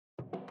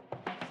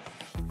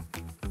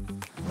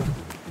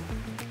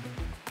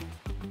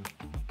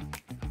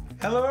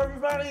Hello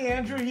everybody,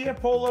 Andrew here,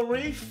 Polo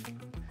Reef.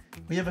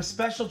 We have a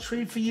special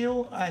treat for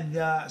you and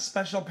a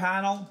special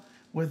panel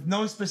with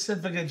no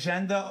specific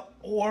agenda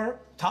or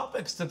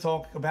topics to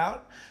talk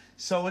about.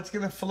 So it's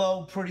gonna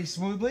flow pretty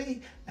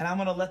smoothly and I'm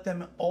gonna let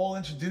them all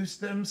introduce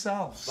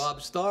themselves.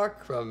 Bob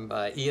Stark from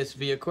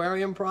ESV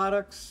Aquarium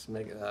Products.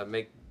 Make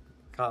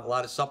a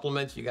lot of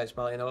supplements you guys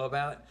probably know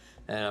about.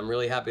 And I'm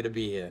really happy to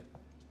be here.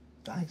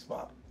 Thanks,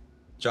 Bob.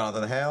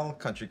 Jonathan Hale,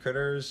 Country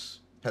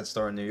Critters, pet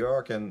store in New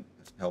York, and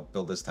helped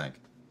build this tank.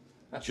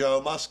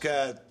 Joe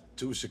Muscat,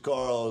 Two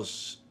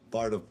Socorros,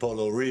 part of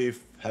Polo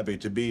Reef. Happy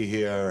to be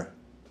here.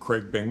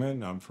 Craig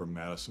Bingman, I'm from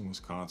Madison,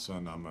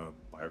 Wisconsin. I'm a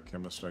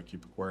biochemist. I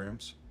keep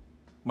aquariums.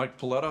 Mike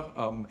Paletta,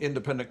 I'm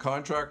independent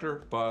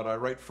contractor, but I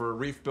write for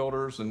reef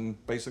builders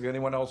and basically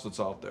anyone else that's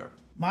out there.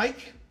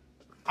 Mike,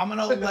 I'm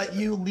gonna let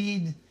you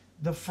lead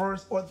the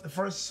first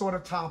sort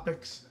of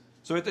topics.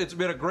 So it's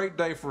been a great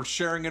day for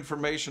sharing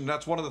information.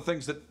 That's one of the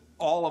things that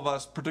all of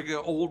us,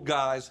 particularly old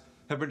guys,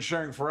 have been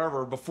sharing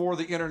forever. Before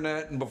the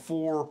internet and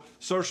before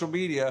social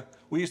media,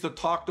 we used to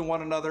talk to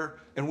one another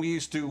and we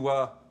used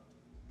to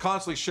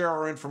constantly share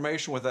our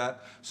information with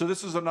that. So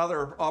this is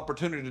another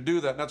opportunity to do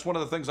that. And that's one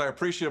of the things I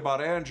appreciate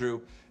about Andrew,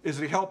 is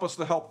that he helps us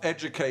to help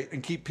educate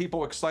and keep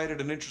people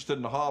excited and interested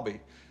in the hobby.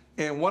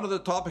 And one of the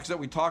topics that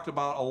we talked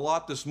about a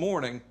lot this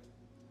morning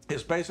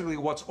is basically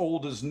what's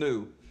old is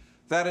new.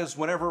 That is,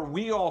 whenever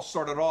we all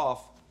started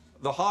off,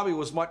 the hobby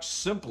was much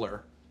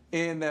simpler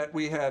in that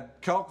we had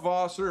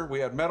Kalkwasser, we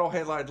had metal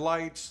halide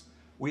lights,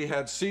 we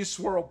had sea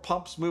swirl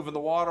pumps moving the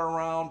water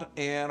around,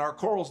 and our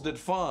corals did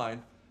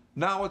fine.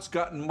 Now it's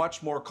gotten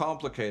much more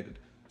complicated.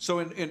 So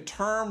in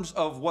terms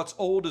of what's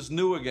old is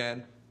new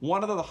again,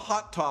 one of the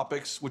hot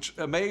topics, which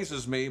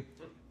amazes me,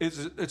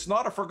 is it's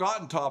not a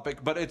forgotten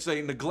topic, but it's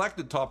a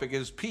neglected topic,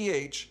 is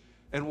pH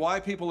and why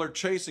people are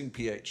chasing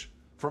pH.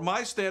 From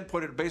my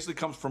standpoint, it basically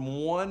comes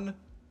from one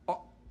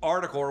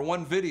article or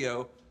one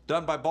video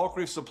done by Bulk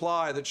Reef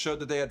Supply that showed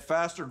that they had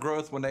faster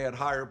growth when they had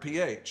higher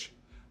pH.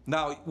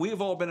 Now,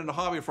 we've all been in the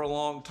hobby for a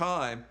long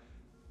time.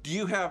 Do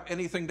you have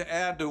anything to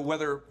add to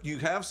whether you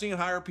have seen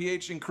higher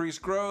pH increase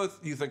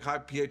growth? Do you think high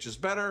pH is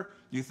better?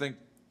 Do you think,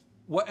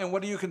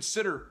 what do you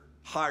consider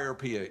higher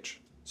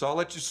pH? So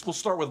we'll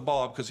start with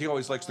Bob because he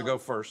always likes to go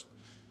first.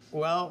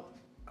 Well,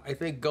 I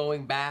think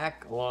going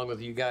back, along with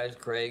you guys,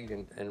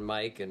 Craig and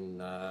Mike,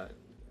 and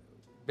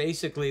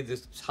basically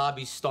this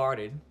hobby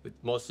started with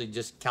mostly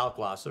just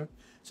Kalkwasser.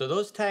 So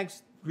those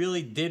tanks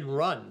really did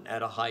run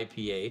at a high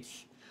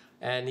pH.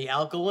 And the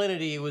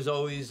alkalinity was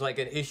always like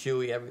an issue.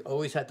 We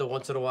always had to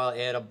once in a while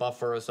add a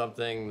buffer or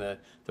something to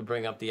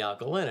bring up the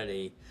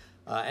alkalinity.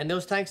 And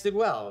those tanks did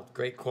well.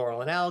 Great coral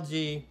and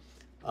algae.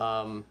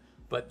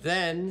 But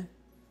then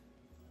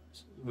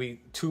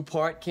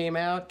two-part came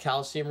out,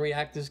 calcium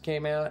reactors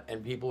came out,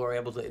 and people were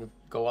able to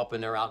go up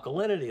in their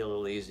alkalinity a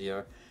little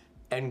easier.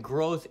 And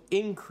growth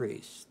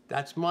increased.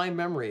 That's my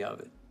memory of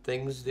it.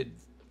 Things did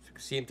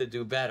seem to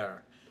do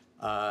better.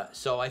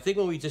 So I think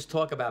when we just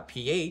talk about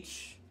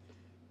pH,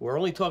 we're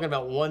only talking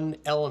about one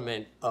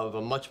element of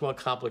a much more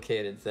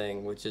complicated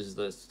thing, which is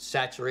the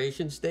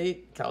saturation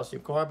state,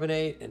 calcium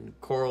carbonate, and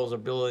coral's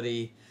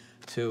ability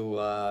to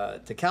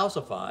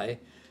calcify.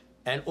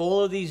 And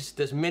all of these,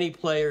 there's many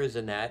players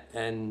in that,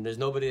 and there's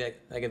nobody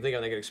that I can think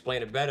of that can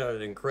explain it better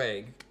than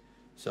Craig.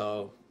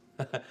 So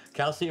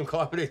calcium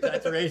carbonate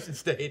saturation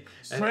state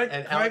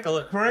and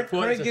alkaline.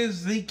 Craig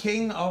is the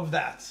king of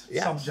that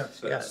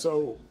subject. Yes.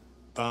 So,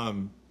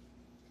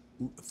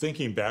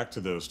 thinking back to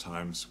those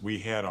times, we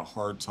had a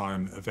hard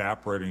time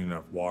evaporating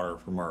enough water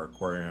from our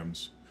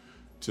aquariums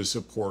to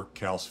support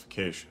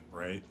calcification,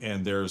 right?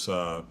 And there's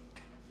an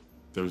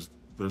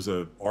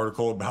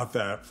article about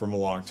that from a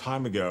long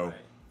time ago.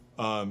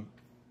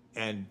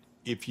 And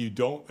if you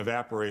don't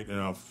evaporate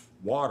enough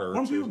water,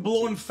 Weren't people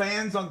blowing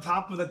fans on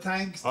top of the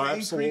tanks?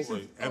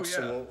 Absolutely,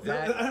 absolutely.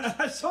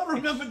 I sort of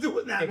remember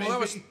doing that. Well,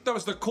 that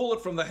was to cool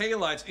it from the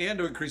halides and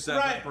to increase that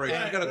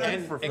evaporation. You got to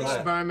and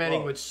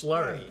experimenting with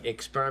slurry,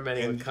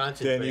 experimenting with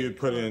concentrate. Then you'd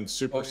put in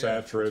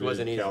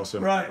supersaturated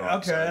calcium. Right. hydroxide.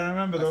 Okay, I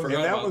remember those.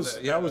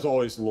 And that was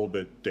always a little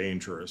bit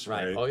dangerous,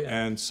 right? Oh,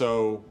 yeah. And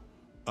so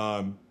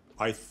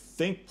I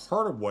think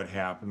part of what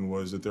happened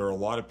was that there are a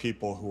lot of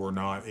people who were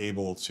not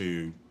able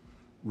to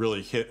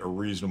really hit a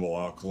reasonable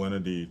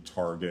alkalinity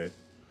target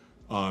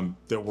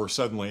that were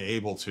suddenly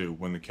able to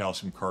when the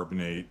calcium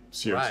carbonate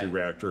CO2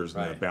 reactors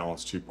and the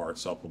balanced two-part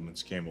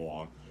supplements came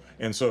along.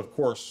 And so, of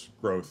course,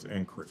 growth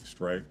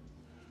increased, right?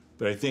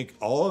 But I think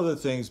all of the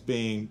things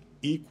being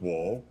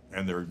equal,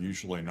 and they're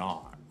usually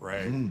not,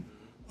 right?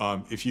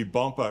 If you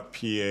bump up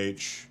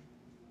pH,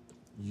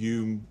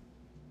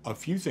 a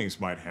few things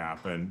might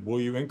happen.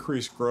 Will you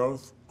increase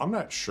growth? I'm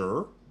not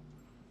sure.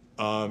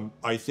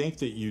 I think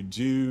that you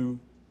do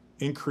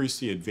increase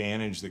the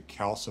advantage that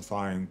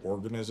calcifying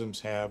organisms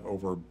have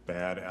over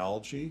bad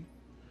algae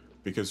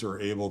because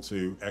they're able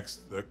to,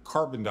 the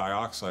carbon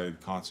dioxide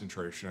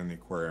concentration in the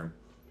aquarium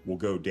will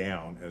go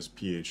down as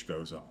pH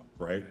goes up,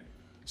 right?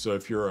 So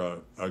if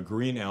you're a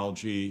green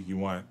algae, you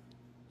want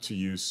to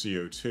use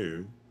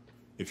CO2.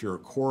 if you're a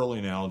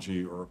coralline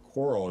algae or a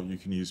coral, you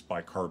can use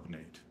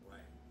bicarbonate,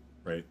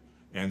 right?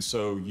 And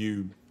so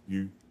you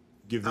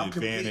give the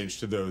advantage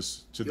to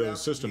those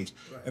systems,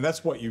 and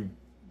that's what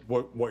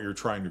you're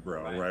trying to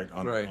grow, right?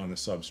 On the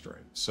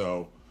substrate.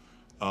 So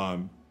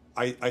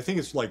I think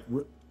it's like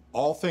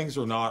all things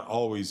are not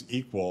always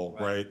equal,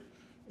 right?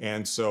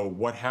 And so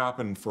what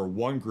happened for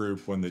one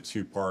group when the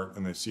two-part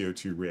and the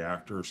CO2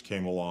 reactors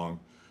came along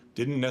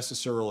didn't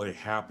necessarily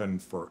happen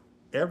for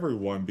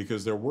everyone,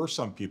 because there were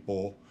some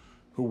people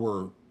who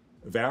were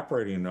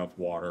evaporating enough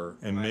water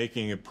and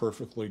making a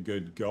perfectly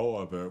good go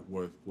of it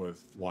with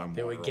lime water.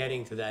 They were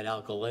getting to that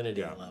alkalinity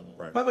level.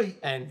 Right. By the way,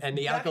 And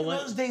the back in alkalinity.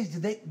 those days,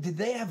 did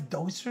they have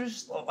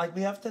dosers like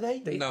we have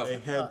today? No. They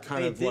had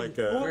kind they of did- like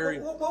a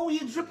What were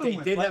you dripping They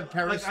with? did have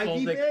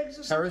IV bags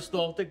or something?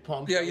 peristaltic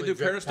pumps. Yeah, that you would do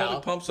drip peristaltic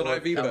out. pumps and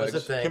IV That was bags. a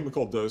thing.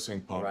 chemical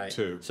dosing pump Right.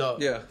 too. So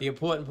Yeah. the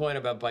important point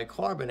about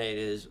bicarbonate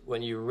is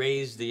when you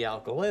raise the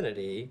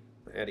alkalinity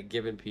at a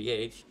given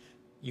pH,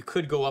 you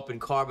could go up in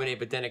carbonate,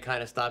 but then it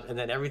kind of stops, and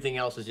then everything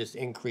else is just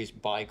increased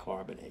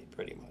bicarbonate,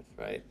 pretty much,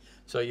 right?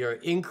 So you're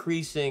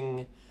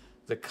increasing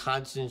the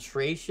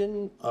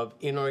concentration of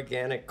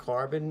inorganic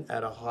carbon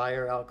at a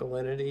higher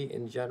alkalinity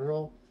in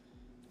general.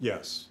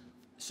 Yes.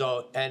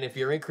 So, and if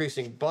you're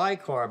increasing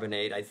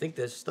bicarbonate, I think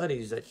there's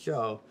studies that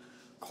show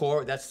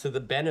that's to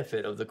the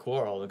benefit of the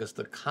coral, because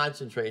the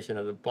concentration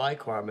of the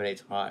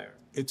bicarbonate's higher.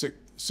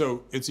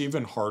 So it's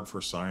even hard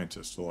for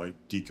scientists to like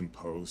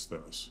decompose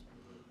this.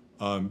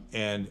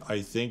 And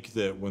I think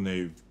that when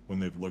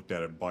they've looked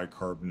at it,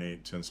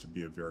 bicarbonate tends to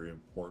be a very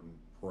important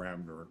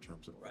parameter in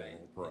terms of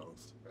coral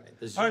growth.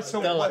 Right. All right,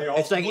 so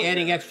It's like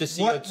adding extra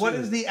CO2. What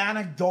does the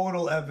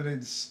anecdotal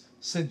evidence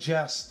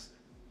suggest?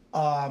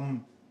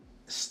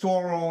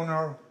 Store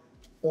owner,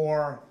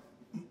 or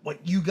what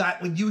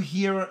you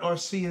hear or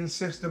see in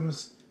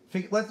systems?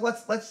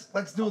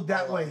 Let's do it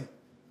that way.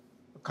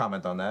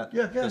 Comment on that?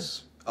 Yeah, go ahead.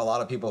 Because a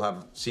lot of people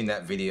have seen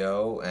that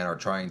video and are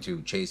trying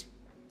to chase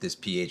this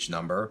pH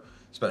number,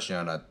 especially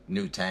on a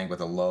new tank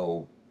with a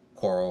low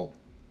coral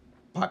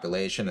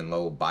population and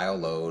low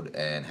bioload,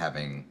 and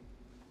having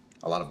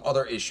a lot of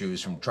other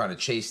issues from trying to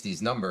chase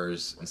these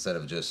numbers instead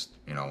of just,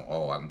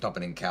 oh, I'm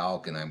dumping in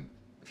calc and I'm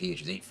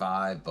pH is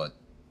 8.5, but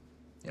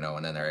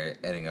and then they're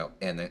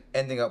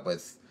ending up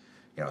with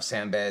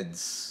sand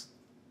beds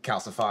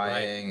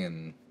calcifying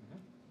and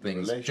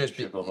things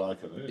Relationship of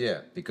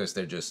alkalinity. because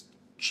they're just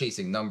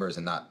chasing numbers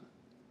and not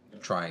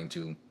trying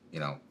to,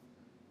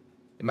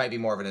 it might be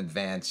more of an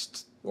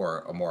advanced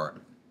or a more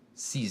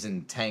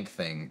seasoned tank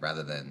thing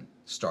rather than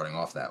starting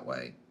off that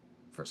way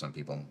for some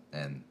people.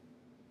 And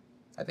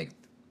I think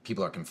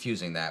people are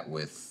confusing that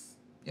with,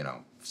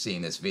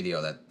 seeing this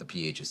video that the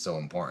pH is so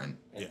important.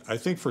 Yeah, I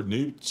think for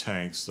new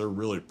tanks, they're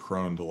really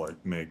prone to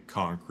like make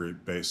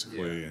concrete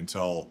basically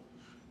until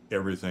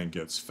everything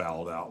gets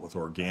fouled out with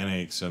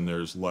organics and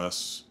there's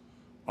less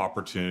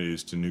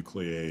opportunities to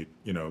nucleate,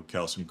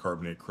 calcium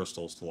carbonate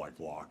crystals to like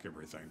lock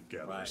everything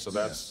together. Right. So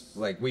that's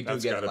Like we do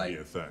that's get gotta like be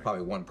a thing.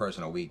 probably one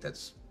person a week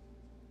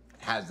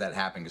has that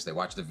happen because they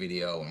watched the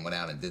video and went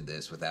out and did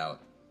this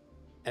without.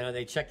 And are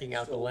they checking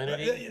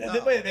alkalinity?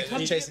 They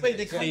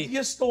come to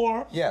your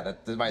store. Yeah,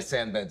 my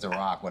sand bed's a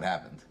rock. What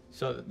happened?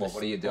 So Well,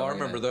 what are you doing? Well, I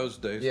remember those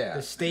days. Yeah.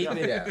 the statement.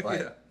 Yeah,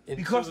 right.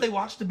 Because they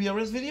watched the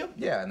BRS video?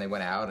 Yeah, and they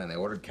went out and they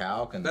ordered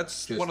calc, and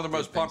That's just one of the did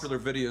most things. popular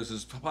videos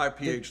is high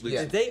pH leaks.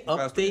 Yeah. Did they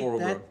faster coral update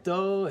growth. that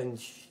though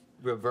and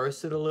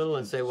reverse it a little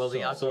and say, well, the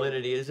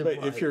alkalinity is But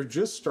important? if you're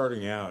just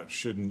starting out,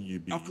 shouldn't you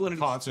be Alkalinity is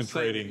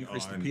concentrating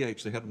increase the on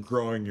pH. They had them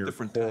growing your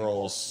different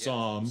corals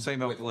some, Same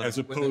alkalinity. as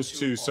opposed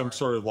to some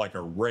sort of like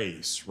a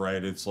race,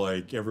 right? It's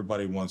like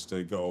everybody wants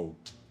to go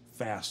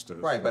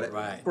fastest. Right, but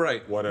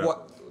Right. Whatever.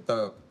 what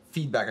the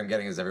feedback I'm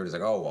getting is everybody's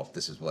like, oh, well,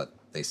 this is what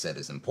they said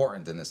is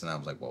important in this, and I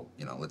was like, well,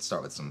 let's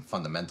start with some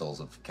fundamentals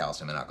of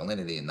calcium and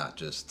alkalinity, and not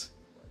just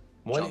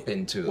jump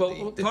into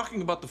Well, the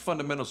talking about the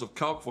fundamentals of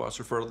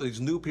kalkwasser for these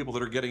new people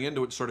that are getting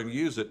into it and starting to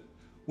use it,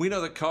 we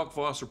know that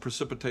kalkwasser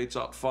precipitates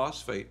out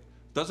phosphate.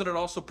 Doesn't it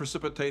also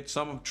precipitate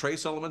some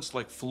trace elements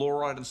like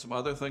fluoride and some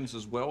other things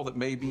as well that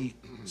may be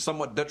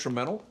somewhat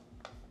detrimental?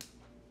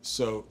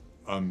 So,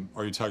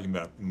 are you talking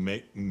about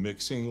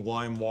mixing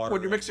lime water?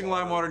 When you're mixing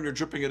lime water and you're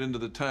dripping it into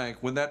the tank,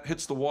 when that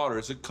hits the water,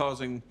 is it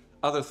causing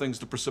other things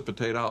to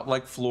precipitate out,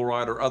 like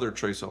fluoride or other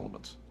trace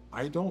elements?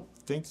 I don't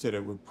think that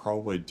it would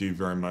probably do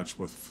very much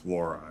with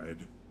fluoride.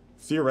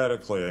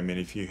 Theoretically, I mean,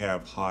 if you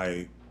have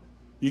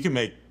you can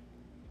make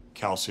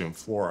calcium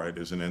fluoride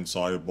as an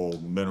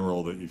insoluble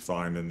mineral that you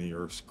find in the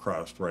Earth's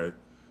crust, right?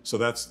 So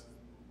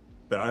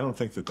but I don't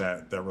think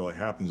that really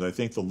happens. I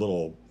think the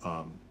little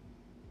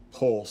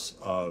pulse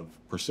of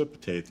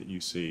precipitate that you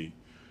see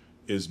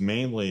is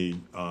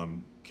mainly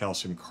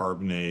calcium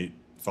carbonate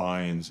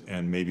fines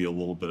and maybe a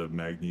little bit of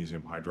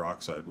magnesium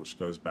hydroxide, which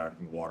goes back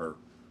in the water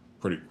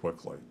pretty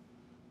quickly.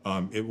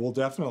 It will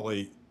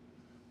definitely,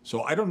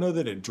 so I don't know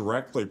that it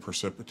directly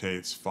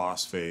precipitates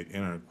phosphate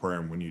in an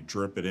aquarium when you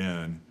drip it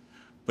in,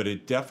 but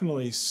it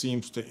definitely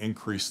seems to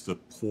increase the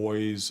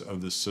poise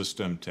of the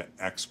system to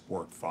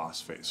export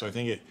phosphate. So I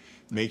think it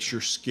makes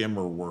your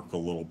skimmer work a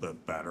little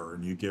bit better,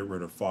 and you get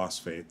rid of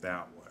phosphate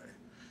that way.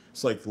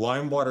 It's like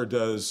lime water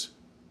does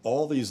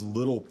all these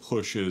little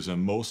pushes,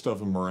 and most of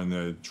them are in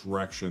the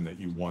direction that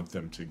you want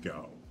them to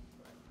go.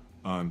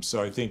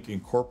 So I think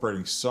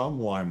incorporating some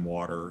lime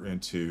water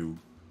into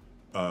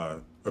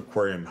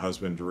aquarium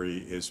husbandry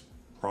is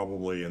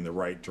probably in the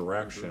right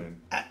direction.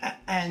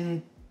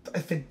 And I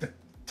think the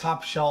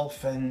top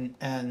shelf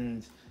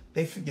and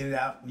they figured it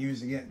out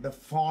using it. The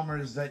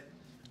farmers that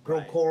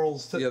grow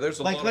corals. Yeah, there's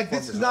a lot of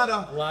this is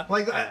farmers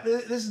not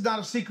this is not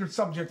a secret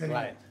subject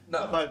anymore. Right.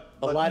 No, But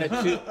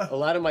A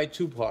lot of my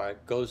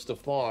two-part goes to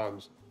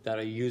farms that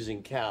are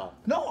using cal.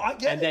 No, I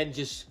get And it. then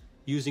just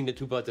using the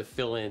two-part to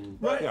fill in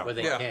Right. where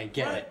they Yeah. can't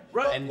get it.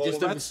 Right. And Well, just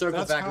to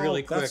circle back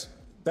really quick.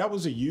 That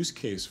was a use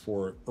case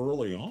for it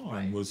early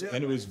on, Right.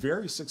 and it was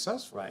very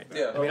successful. Right.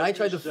 Yeah. I mean, I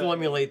tried to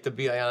formulate the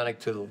Bionic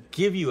to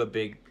give you a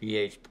big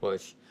pH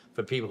push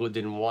for people who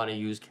didn't want to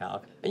use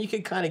calc, and you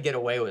can kind of get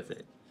away with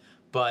it.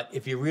 But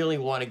if you really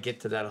want to get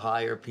to that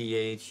higher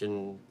pH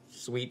and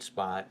sweet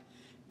spot,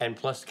 and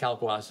plus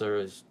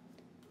Kalkwasser is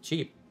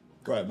cheap.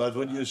 right, but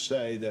when you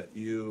say that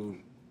you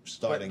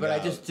starting But I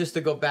out, just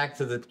to go back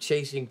to the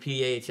chasing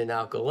pH and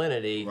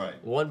alkalinity,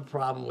 Right. one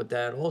problem with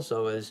that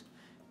also is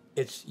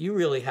you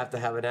really have to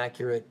have an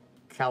accurate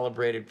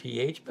calibrated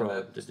pH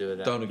probe to do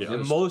that. don't And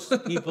exist.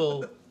 most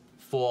people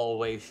fall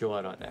way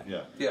short on that.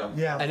 yeah, Yeah.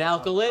 Yeah. An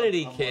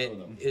alkalinity I'm kit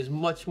one of them. is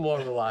much more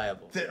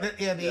reliable. The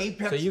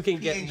Apex So you can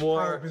get pH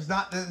more probe is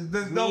not.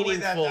 There's no way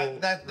Meaningful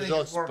that thing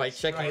results works. by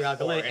checking your Right.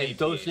 alkalinity any and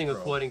dosing pH probe.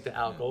 according to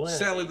alkalinity.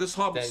 Sadly, this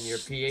hub than your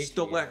is pH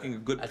still meter. lacking a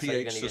good That's how you're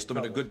pH gonna get in system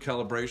and a trouble. good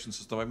calibration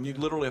system. I mean, you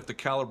literally have to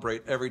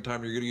calibrate every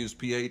time you're going to use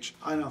pH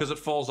I know. because it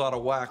falls out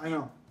of whack I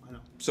know.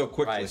 so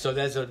quickly. Right, so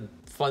there's a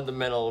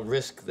fundamental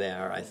risk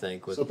there, I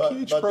think. With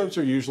pH probes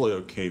are usually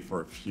okay for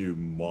a few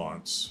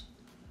months,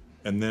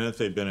 and then if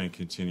they've been in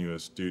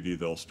continuous duty,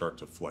 they'll start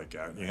to flake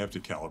out, and you have to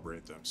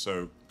calibrate them.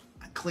 So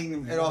I clean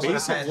them. It also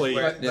depends Basically,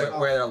 where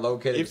they're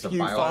located. if with you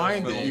the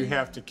find that biological- you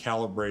have to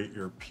calibrate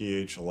your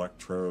pH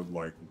electrode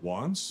like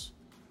once,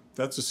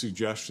 that's a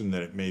suggestion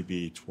that it may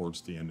be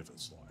towards the end of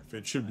its life.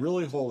 It should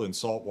really hold in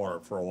salt water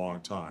for a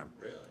long time.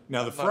 Really?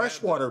 Now, the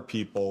freshwater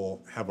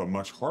people have a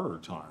much harder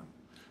time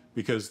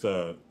because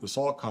the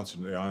salt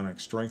content, the ionic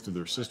strength of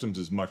their systems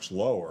is much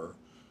lower.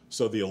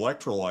 So the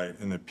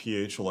electrolyte in the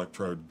pH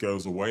electrode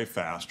goes away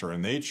faster,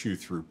 and they chew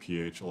through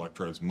pH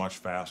electrodes much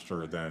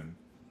faster than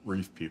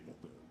reef people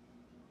do.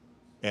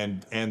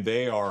 And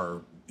they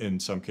are, in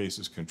some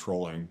cases,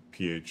 controlling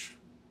pH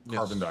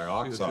carbon CO2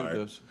 dioxide.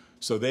 does.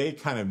 So they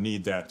kind of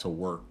need that to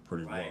work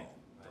pretty Right. well.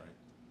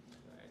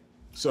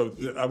 So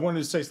I wanted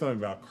to say something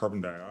about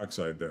carbon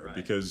dioxide there, Right.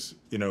 because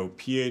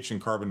pH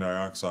and carbon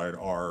dioxide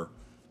are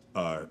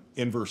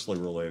inversely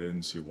related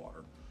in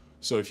seawater.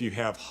 So if you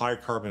have high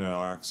carbon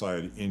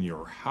dioxide in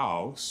your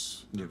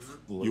house,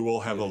 you will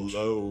have a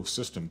low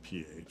system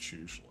pH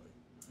usually.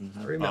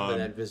 I remember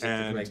that visit to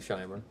and- Greg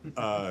Scheimer.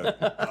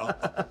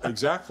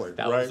 Exactly,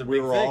 That was right? a We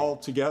big were thing. all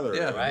together,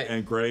 Yeah. Right.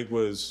 and Greg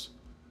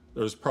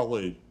there was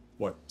probably,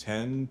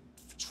 10,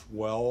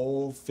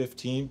 12,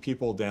 15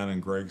 people down in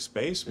Greg's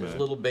basement. There's a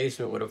little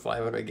basement with a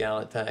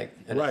 500-gallon tank,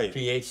 and Right. the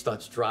pH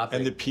starts dropping.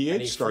 And the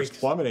pH he starts freaks.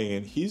 plummeting,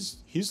 and he's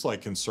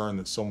like concerned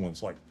that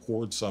someone's like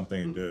poured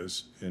something into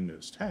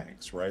his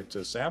tanks, right,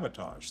 to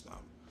sabotage them.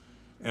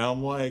 And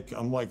I'm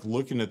like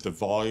looking at the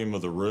volume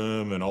of the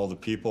room and all the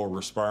people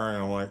respiring.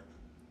 And I'm like,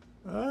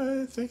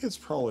 I think it's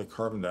probably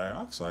carbon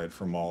dioxide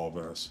from all of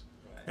us.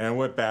 And I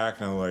went back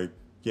and I'm like,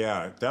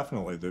 yeah,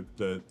 definitely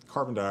the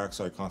carbon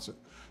dioxide constant.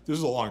 This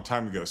was a long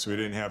time ago, so we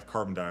didn't have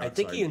carbon I dioxide.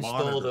 think he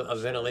installed a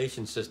monitors.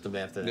 ventilation system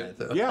after that,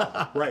 though.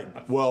 Yeah,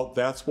 right. Well,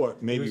 that's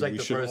what maybe was like we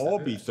the should first to all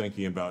do be that.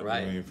 thinking about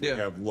Right. doing if we Yeah.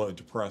 have low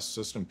depressed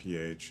system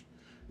pH,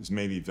 is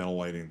maybe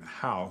ventilating the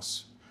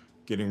house,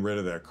 getting rid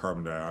of that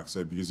carbon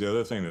dioxide. Because the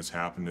other thing that's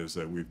happened is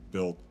that we've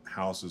built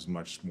houses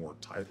much more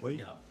tightly,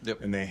 Yeah.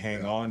 Yep. and they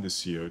hang on to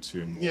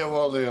CO2 more. yeah,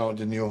 well,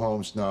 the new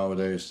homes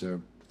nowadays, they're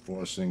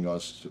forcing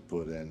us to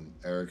put in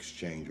air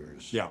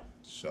exchangers. Yeah.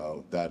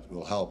 So that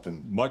will help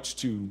in Well,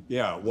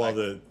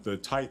 the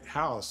tight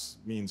house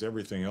means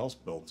everything else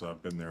built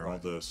up in there, all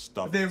the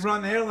stuff. They that's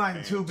run going airline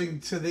on. tubing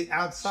to the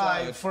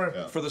outside Side. for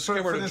For the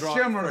skimmer to the drop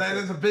skimmer. That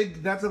quicker. is a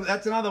big.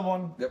 That's another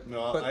one. Yep.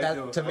 No, But I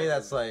do- to me,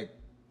 that's like,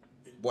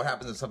 what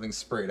happens if something's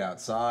sprayed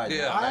outside?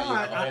 Yeah. Now you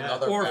have a whole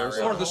nother Or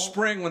barrier. the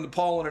spring when the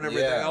pollen and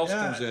everything Yeah. else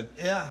Yeah, comes in.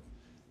 yeah.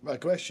 My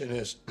question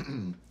is,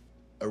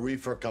 a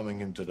reefer coming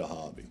into the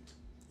hobby,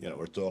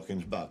 we're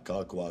talking about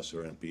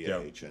Kalkwasser and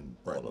pH and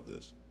all of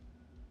this.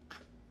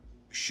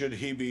 Should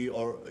he be,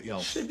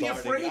 Should be starting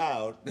afraid.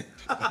 out,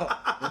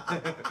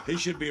 he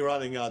should be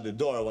running out the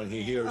door when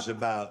he hears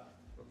about,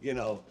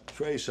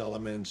 trace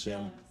elements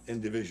and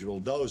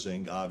individual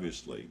dosing,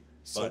 obviously.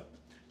 But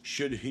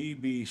should he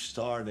be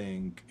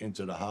starting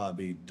into the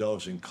hobby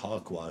dosing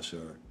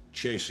Kalkwasser,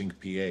 chasing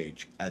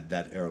pH at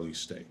that early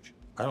stage?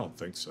 I don't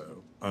think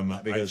so. I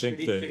Because- think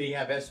Should that he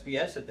have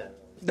SPS at that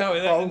early No,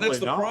 Probably that's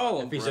the not.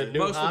 problem. If he's a new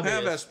Most of them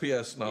have hobbyist,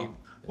 SPS now.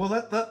 Well,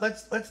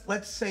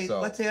 let's say So-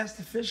 let's ask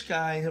the fish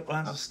guy who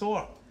runs the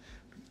store.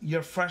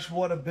 Your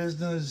freshwater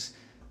business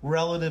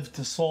relative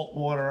to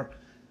saltwater,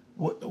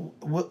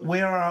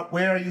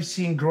 where are you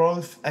seeing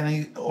growth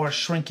or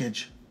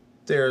shrinkage?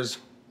 There's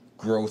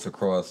growth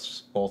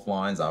across both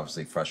lines.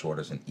 Obviously,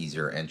 freshwater is an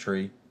easier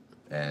entry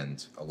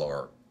and a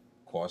lower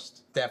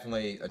cost.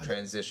 Definitely a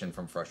transition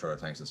from freshwater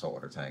tanks to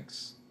saltwater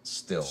tanks.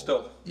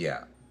 Still.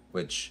 Yeah.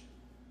 Which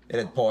it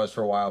had paused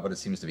for a while, but it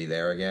seems to be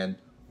there again.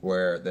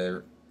 Where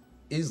there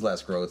is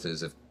less growth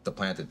is if the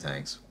planted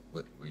tanks,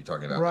 what you're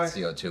talking about, Right. with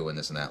CO2 and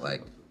this and that.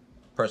 Like,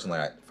 personally,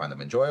 I find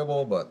them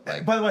enjoyable, but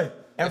like, By the way, if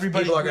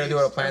everybody people are going to do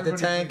a planted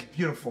everybody tank, agrees.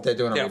 Beautiful. they're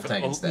doing a Yeah, reef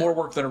tank instead. more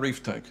work than a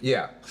reef tank.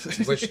 Yeah,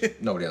 which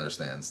nobody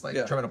understands. Like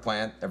Yeah. trimming a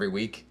plant every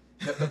week.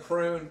 The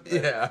prune.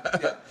 Yeah.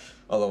 Yeah.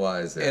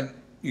 Otherwise, yeah. And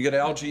you get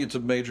algae, it's a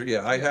major.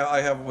 Yeah, I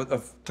have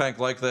a tank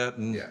like that,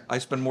 and Yeah. I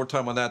spend more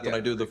time on that than Yeah,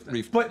 I do the reef tank.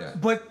 reef. But Yeah.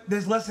 but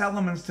there's less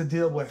elements to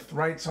deal with,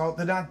 right? So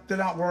they're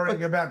not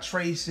worrying about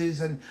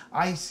traces and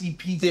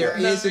ICP. There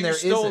tests. is and there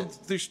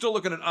isn't. You're still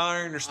looking at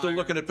iron. You're still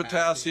looking at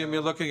potassium.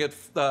 You're looking at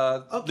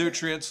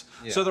nutrients.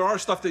 So there are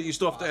stuff that you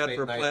still have to add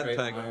for a plant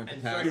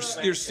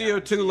tank. Your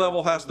CO2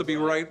 level has to be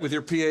right with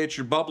your pH.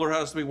 Your bubbler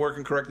has to be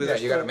working correctly. Yeah,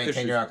 There's you got to still maintain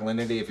issues. your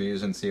alkalinity if you're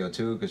using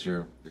CO2 because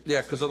you're.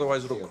 Yeah, because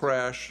otherwise it'll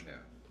crash. Yeah.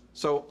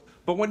 So,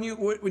 but when you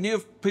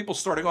have people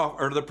starting off,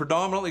 are they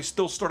predominantly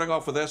still starting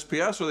off with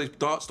SPS, or are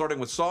they starting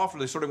with soft, or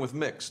are they starting with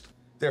mixed?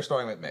 They're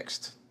starting with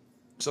mixed.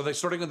 So they're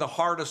starting in the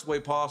hardest way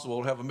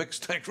possible to have a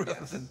mixed tank rather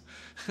than.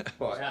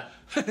 Yeah.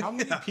 How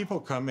many people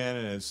come in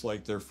and it's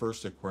like their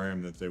first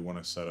aquarium that they want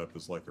to set up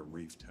is like a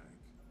reef tank?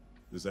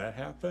 Does that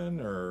happen,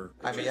 or?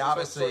 I mean,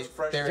 obviously,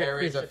 there are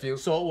areas a few.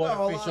 Saltwater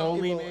No, a fish lot of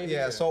only, people- maybe?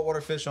 Yeah, saltwater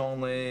fish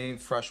only,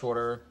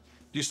 freshwater.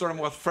 Do you start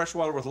them with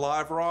freshwater with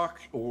live rock,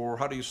 or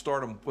how do you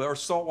start them? Or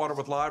saltwater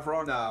with live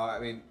rock? No, I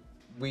mean,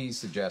 we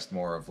suggest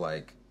more of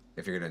like,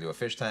 if you're going to do a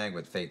fish tank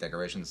with fake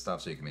decoration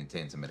stuff so you can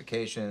maintain some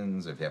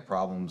medications if you have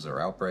problems or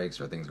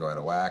outbreaks or things go out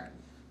of whack,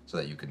 so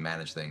that you could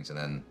manage things and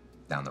then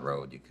down the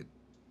road you could,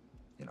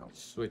 you know,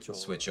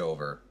 Switch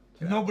over.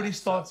 you know. Nobody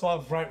starts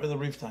off right with a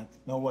reef tank.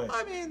 No way.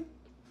 I mean,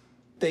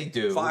 they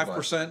do. but-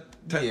 5%,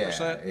 10%?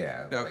 Yeah,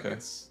 yeah. Like Okay.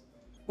 it's,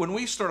 When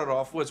we started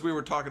off, as we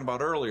were talking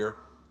about earlier,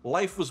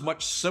 life was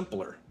much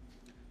simpler.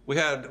 We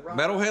had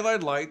metal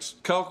halide lights,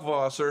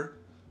 Kalkwasser.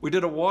 We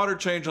did a water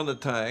change on the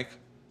tank.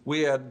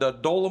 We had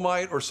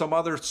dolomite or some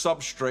other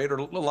substrate or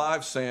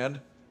live sand,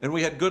 and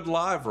we had good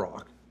live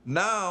rock.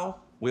 Now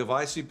we have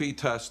ICP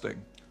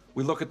testing.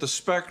 We look at the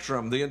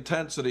spectrum, the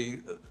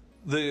intensity,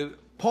 the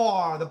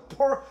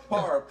Per.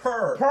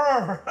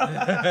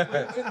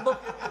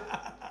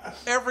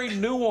 every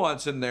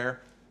nuance in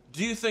there.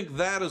 Do you think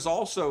that is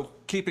also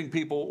keeping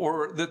people,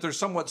 or that they're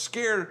somewhat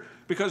scared?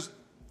 Because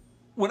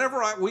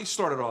whenever we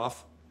started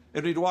off,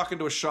 and we'd walk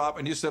into a shop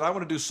and you said, I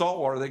want to do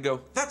saltwater, they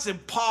go, that's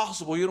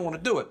impossible, you don't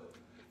want to do it.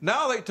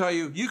 Now they tell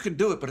you, you can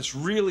do it, but it's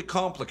really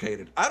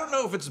complicated. I don't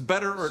know if it's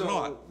better or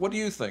not. What do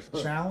you think?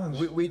 Challenge.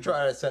 we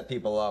try to set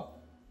people up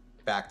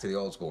back to the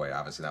old school way.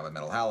 Obviously not with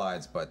metal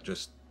halides, but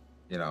just,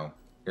 you know,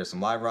 here's some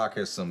live rock,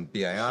 here's some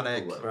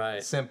bionic,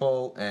 Right.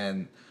 simple,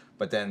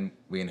 but then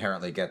we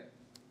inherently get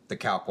the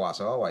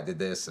Kalkwasser. Oh, I did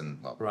this,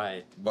 and well,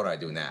 Right. what do I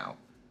do now?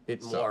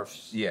 It So,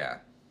 morphs. Yeah.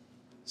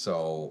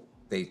 So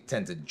they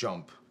tend to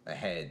jump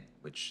ahead,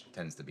 which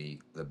tends to be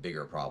the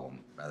bigger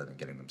problem rather than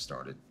getting them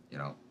started, you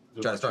know.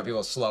 Try to start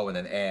people slow and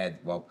then add,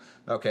 well,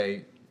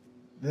 okay,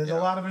 There's Yeah.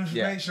 a lot of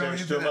information on the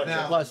There's too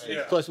internet much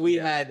now. Plus we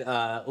had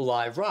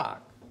live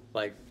rock,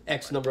 like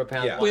X number of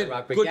pounds Yeah. live We had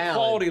rock per good gallon.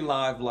 quality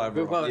live Good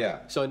rock. quality. Yeah.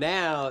 So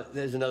now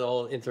there's another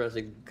whole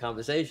interesting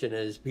conversation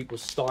is people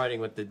starting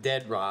with the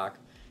dead rock,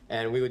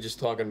 and we were just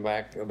talking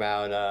back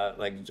about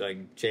like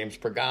James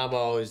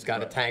Pergamo's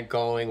got a tank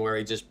going where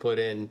he just put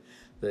in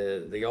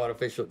the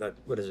artificial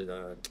what is it?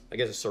 I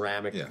guess a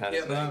ceramic Yeah. kind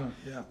of thing.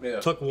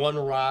 Yeah. Took one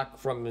rock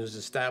from his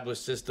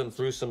established system,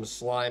 threw some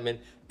slime in,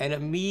 and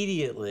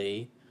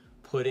immediately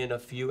put in a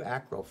few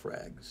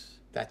acrofrags.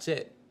 That's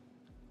it.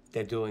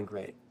 They're doing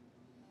great.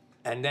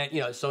 And then,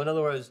 so in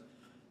other words,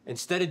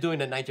 instead of doing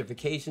the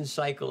nitrification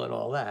cycle and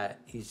all that,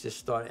 he's just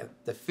started.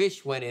 The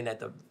fish went in at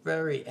the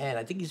very end.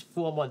 I think he's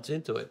 4 months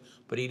into it,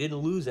 but he didn't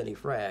lose any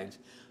frags.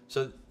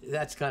 So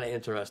that's kind of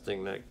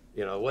interesting. That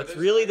what's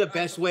really the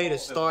best way to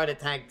start a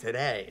tank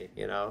today?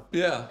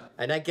 Yeah.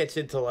 And that gets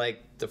into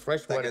like the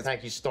freshwater gets-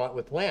 tank. You start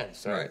with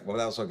plants, right? right. Well,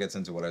 that also gets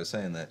into what I was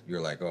saying, that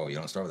you're like, oh, you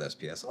don't start with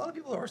SPS. A lot of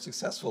people are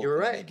successful You're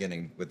in right. the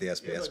beginning with the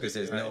SPS because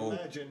there's no.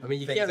 I mean,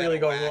 you things can't out really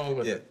of go whack. wrong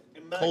with Yeah.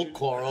 cold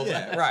coral.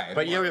 Yeah, right.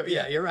 But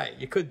you're right.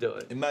 You could do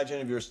it.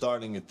 Imagine if you're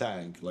starting a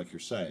tank, like you're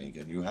saying,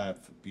 and you have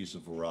a piece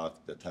of a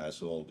rock that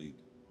has all the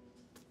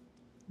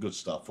good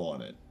stuff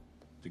on it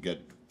to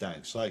get the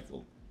tank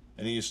cycle.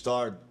 And then you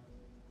start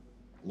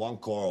one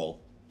coral,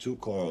 two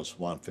corals,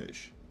 one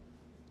fish.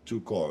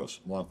 Two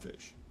corals, one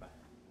fish.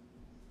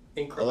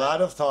 A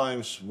lot of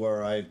times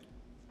where I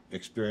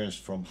experienced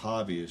from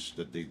hobbyists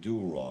that they do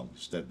wrong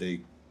is that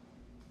they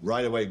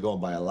right away go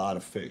and buy a lot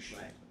of fish.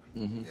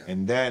 Right.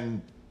 And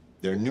then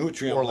their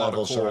nutrient Or a lot of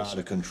levels are corals. out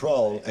of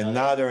control, and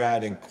now they're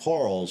adding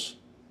corals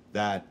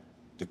that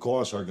the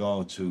corals are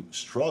going to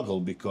struggle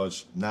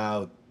because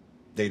now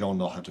they don't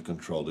know how to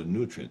control the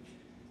nutrient.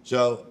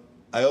 So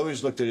I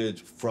always looked at it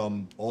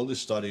from all the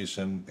studies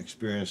and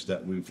experience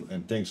that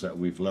and things that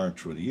we've learned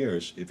through the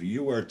years. If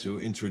you were to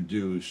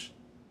introduce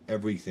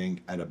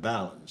everything at a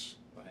balance,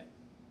 Right.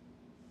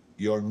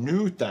 your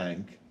new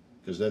tank,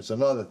 because that's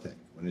another thing.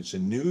 When it's a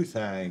new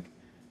tank,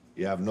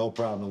 you have no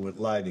problem with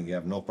lighting, you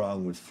have no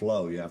problem with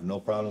flow, you have no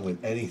problem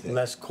with anything.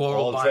 Less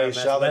coral All biomass, trace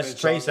less elements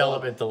trace are on,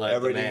 element to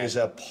everything demand. is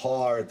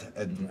apart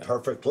at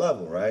perfect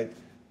level, right?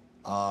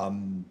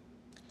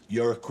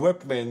 Your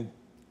equipment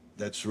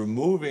that's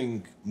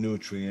removing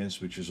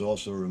nutrients, which is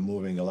also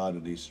removing a lot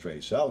of these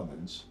trace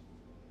elements,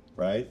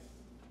 right,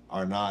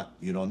 are not,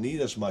 you don't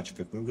need as much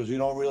equipment because you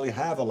don't really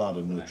have a lot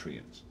of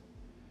nutrients.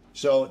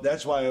 So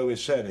that's why I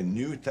always said a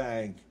new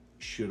tank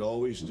should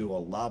always do a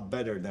lot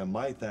better than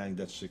my tank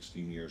that's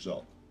 16 years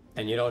old.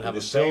 And you don't have The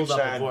a same buildup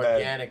of sand bed,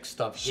 organic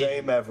stuff hidden.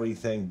 same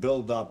everything,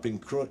 build up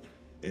in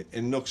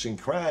nooks and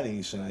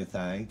crannies in the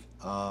tank.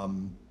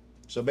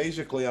 So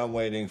basically, I'm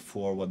waiting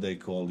for what they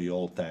call the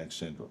old tank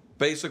syndrome.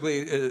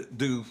 Basically,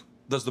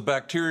 does the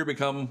bacteria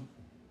become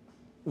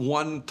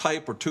one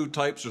type or two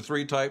types or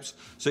three types?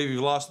 Say if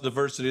you've lost the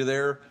diversity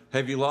there,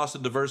 have you lost the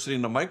diversity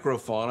in the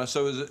microfauna?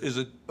 So is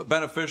it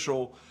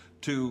beneficial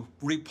to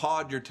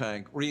repod your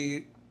tank,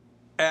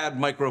 add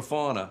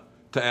microfauna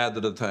to add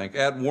to the tank,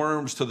 add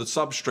worms to the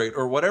substrate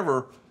or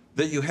whatever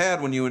that you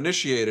had when you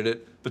initiated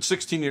it, but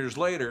 16 years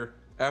later,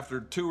 after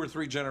 2 or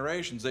 3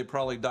 generations, they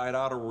probably died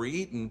out or were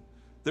eaten.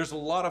 There's a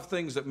lot of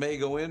things that may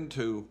go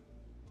into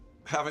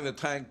having the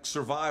tank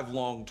survive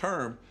long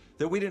term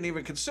that we didn't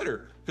even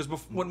consider. Because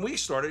when we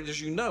started, as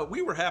you know,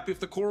 we were happy if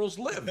the corals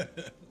lived.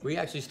 We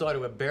actually started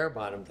with bare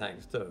bottom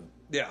tanks too.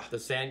 Yeah. The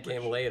sand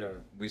came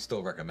later. We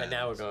still recommend. And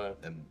now we're going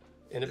in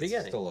the it's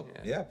beginning. Still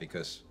Yeah. yeah,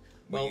 because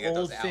when Well, you get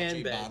those old algae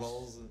sand beds.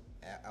 bottles,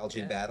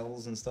 algae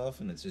battles and stuff,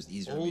 and it's just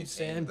easier. to Old maintain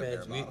sand the bare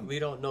beds, bottom. we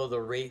don't know the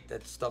rate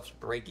that stuff's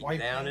breaking White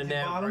down in painted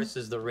there bottom?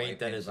 versus the rate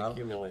that is You could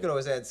accumulating.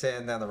 always add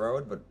sand down the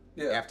road, but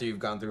Yeah. after you've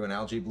gone through an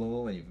algae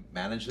bloom and you've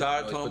managed it, you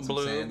always Diatom put some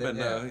bloom sand in,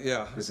 and,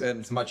 yeah, 'Cause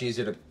and- it's much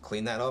easier to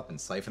clean that up and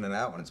siphon it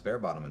out when it's bare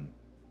bottom. And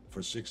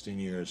For 16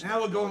 years.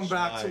 Now we're going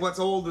back to what's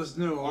old is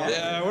new. aren't we?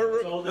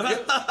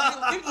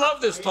 Yeah, you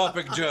love this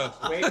topic, Joe.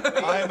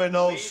 I'm an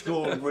old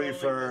school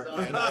reefer,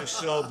 and I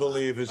still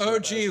believe it's the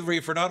OG best-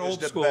 reefer, not it's old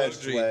the school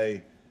best OG.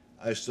 way.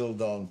 I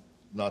still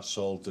not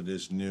sold to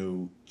this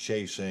new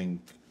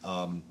chasing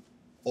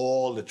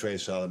all the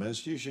trace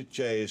elements. You should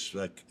chase,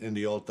 like in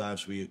the old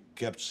times, we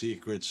kept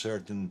secret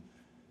certain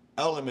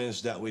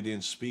elements that we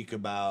didn't speak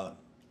about.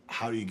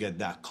 How do you get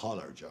that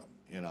color, Joe?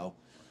 You know,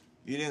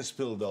 you didn't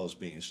spill those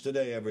beans.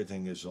 Today,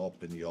 everything is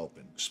up in the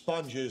open.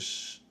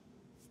 Sponges,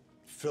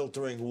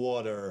 filtering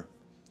water,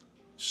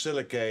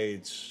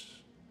 silicates,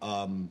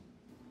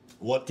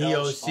 what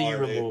else DOC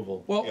are they-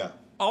 removal. Well, Yeah.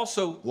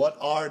 also, What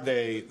are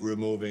they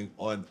removing,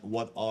 and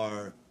what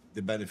are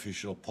the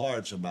beneficial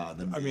parts about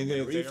them? I mean,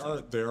 in the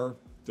they're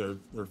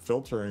reefer?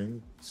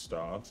 filtering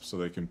stuff so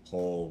they can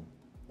pull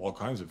all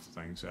kinds of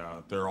things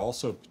out. They're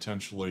also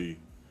potentially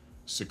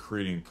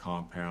secreting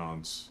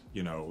compounds,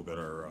 that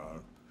are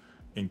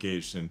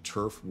engaged in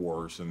turf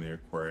wars in the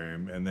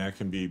aquarium, and that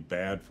can be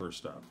bad for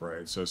stuff,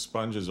 right? So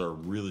sponges are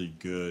really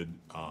good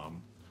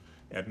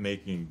at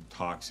making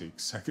toxic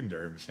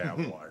secondary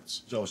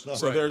metabolites. So it's not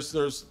So right. there's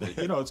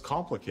it's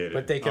complicated.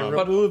 But they can Um,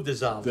 remove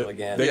dissolved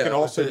organic. they can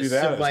also with do the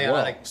that as well.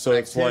 symbiotic So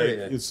it's like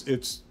bacteria.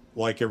 it's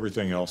like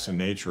everything else in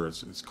nature.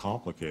 It's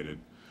complicated,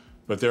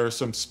 but there are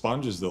some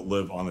sponges that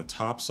live on the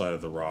top side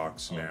of the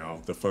rocks now,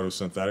 the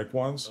photosynthetic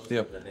ones.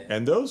 Yep.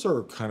 And those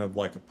are kind of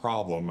like a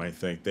problem. I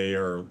think they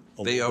are a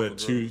They little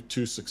bit overgrow.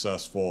 too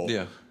successful.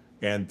 Yeah.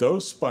 And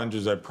those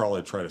sponges I'd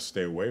probably try to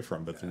stay away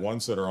from. But the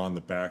ones that are on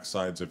the back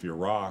sides of your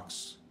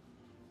rocks,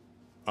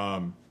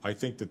 I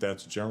think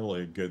that's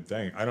generally a good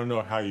thing. I don't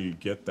know how you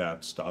get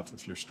that stuff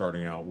if you're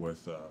starting out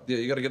with. yeah,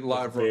 you got to get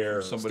live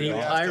Bear. from somebody Steve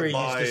else. have to Tyree used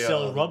buy, to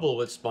sell rubble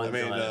with I sponge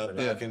mean, on it.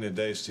 back in the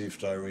day, Steve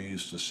Tyree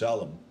used to sell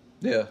them.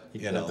 Yeah.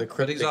 You know, The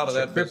cryptic, he's out of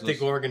that cryptic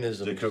business.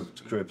 organisms.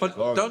 But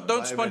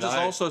don't sponges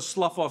also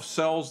slough off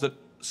cells that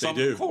some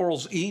do.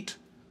 corals eat,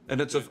 and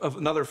it's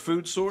another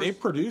food source? They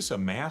produce a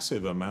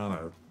massive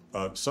amount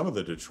of some of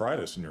the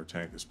detritus in your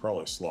tank is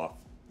probably slough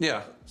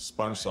Yeah.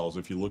 sponge cells.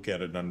 If you look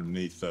at it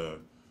underneath a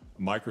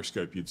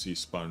microscope, you'd see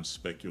sponge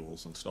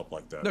spicules and stuff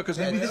like that. No, because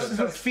Maybe this is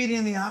what's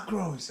feeding the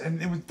acros, and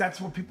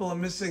that's what people are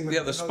missing.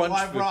 yeah, the sponge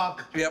live food.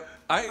 rock. Yep.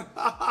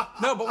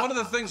 No, but one of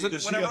the things that You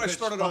see whenever a I good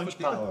started off sponge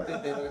power.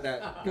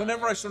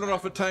 Whenever I started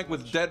off a tank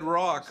with dead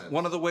rock,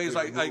 one of the ways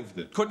I removed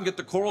it. couldn't get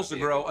the corals to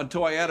grow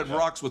until I added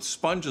rocks with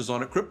sponges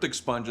on it, cryptic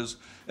sponges.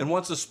 And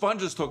once the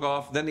sponges took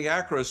off, then the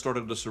acros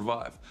started to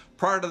survive.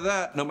 Prior to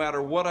that, no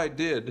matter what I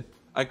did,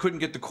 I couldn't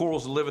get the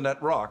corals to live in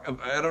that rock.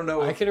 I don't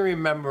know. I can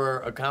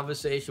remember a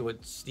conversation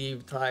with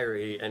Steve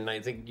Tyree, and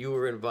I think you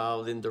were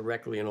involved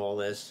indirectly in all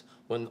this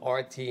when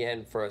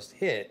RTN first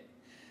hit.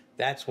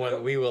 That's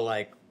when we were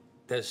like,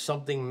 "There's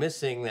something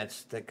missing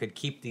that could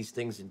keep these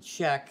things in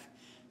check."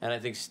 And I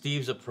think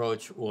Steve's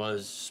approach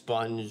was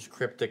sponge,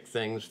 cryptic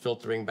things,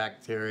 filtering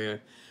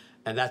bacteria.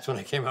 And that's when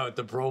I came out with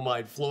the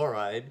bromide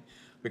fluoride,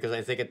 because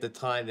I think at the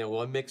time there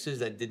were mixes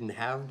that didn't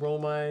have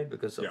bromide,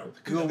 because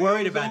we were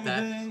worried about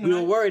that. We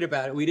were worried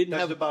about it. We didn't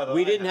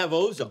have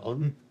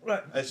ozone.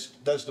 Right.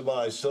 That's the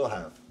bar I still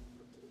have.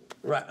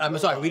 Right. I'm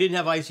sorry. We didn't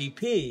have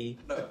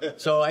ICP.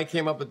 So I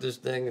came up with this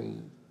thing,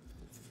 and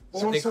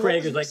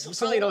Craig was like, "You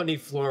really don't need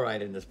fluoride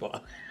in this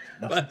bar."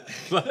 but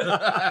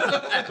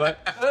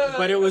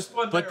it was.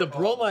 But the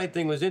bromide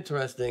thing was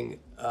interesting.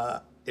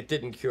 It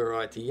didn't cure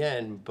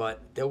RTN, but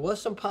there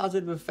was some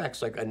positive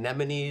effects, like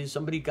anemones.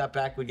 Somebody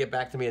would get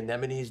back to me.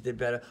 Anemones did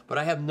better, but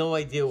I have no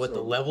idea what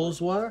the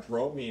levels were.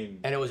 Bromine.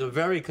 And it was a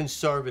very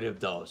conservative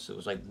dose. It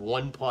was like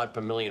 1 part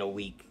per million a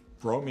week.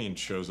 Bromine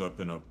shows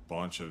up in a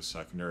bunch of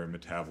secondary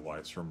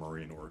metabolites from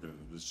marine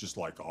organisms. It's just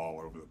like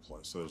all over the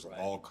place. So there's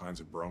all kinds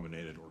of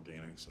brominated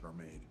organics that are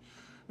made.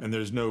 And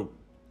there's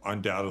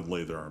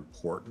undoubtedly they're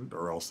important,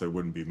 or else they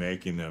wouldn't be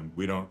making them.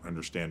 We don't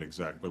understand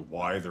exactly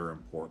why they're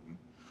important.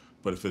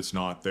 But if it's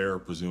not there,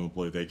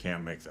 presumably they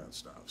can't make that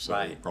stuff. So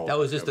right. That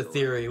was just a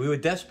theory. We were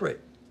desperate.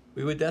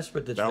 We were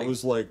desperate to That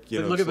was like,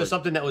 looking for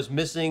something that was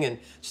missing, and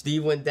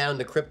Steve went down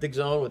the cryptic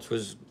zone, which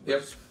was,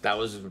 that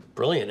was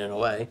brilliant in a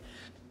way.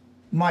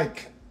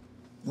 Mike,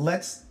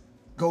 let's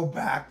go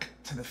back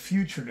to the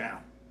future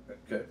now.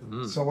 Okay.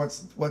 So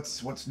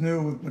what's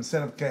new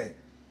instead of K?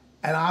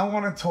 And I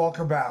want to talk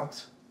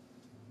about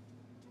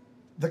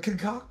the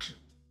concoction.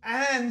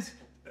 And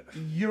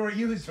you're a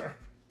user.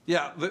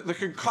 Yeah, the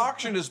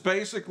concoction is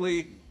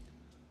basically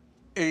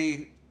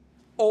a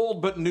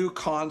old but new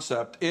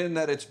concept in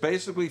that it's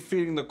basically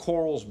feeding the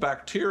corals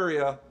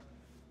bacteria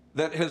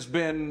that has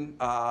been,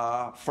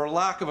 for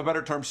lack of a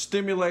better term,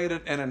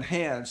 stimulated and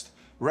enhanced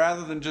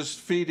rather than just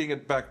feeding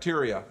it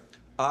bacteria.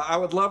 I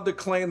would love to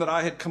claim that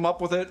I had come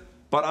up with it,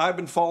 but I've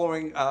been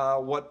following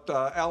what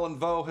Alan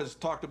Vo has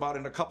talked about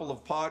in a couple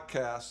of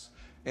podcasts,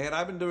 and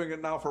I've been doing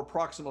it now for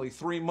approximately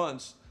 3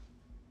 months.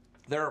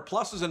 There are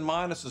pluses and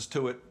minuses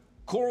to it.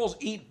 Corals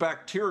eat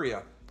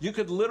bacteria. You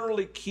could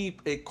literally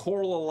keep a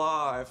coral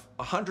alive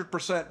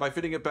 100% by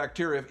feeding it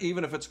bacteria,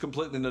 even if it's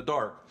completely in the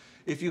dark.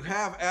 If you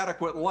have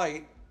adequate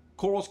light,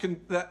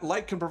 that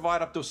light can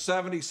provide up to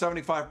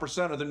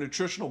 70-75% of the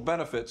nutritional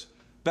benefits.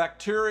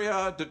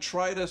 Bacteria,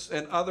 detritus,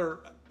 and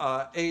other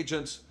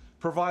agents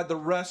provide the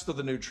rest of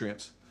the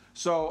nutrients.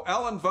 So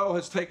Alan Vo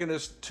has taken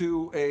us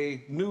to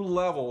a new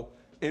level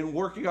in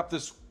working up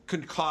this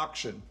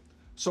concoction.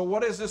 So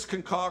what is this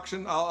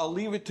concoction? I'll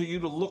leave it to you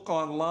to look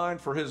online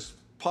for his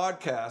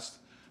podcast.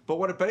 But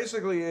what it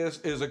basically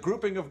is a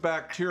grouping of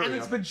bacteria. And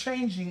it's been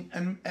changing,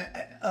 and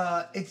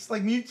it's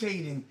like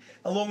mutating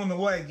along the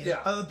way. You know,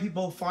 other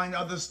people find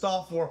other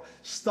stuff, or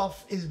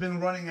stuff has been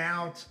running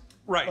out.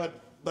 Right.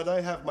 But I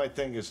have my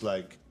thing is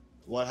like,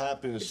 what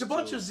happens? It's a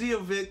bunch of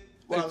zeovit,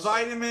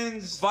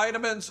 vitamins,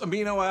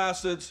 amino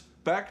acids,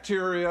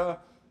 bacteria,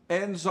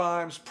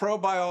 enzymes,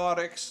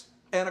 probiotics,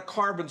 and a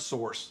carbon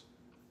source.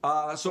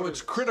 So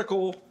it's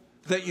critical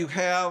that you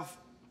have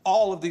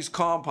all of these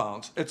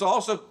compounds. It's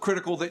also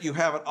critical that you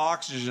have it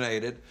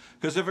oxygenated,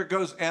 because if it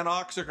goes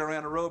anoxic or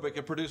anaerobic,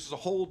 it produces a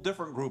whole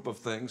different group of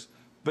things,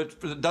 but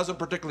it doesn't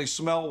particularly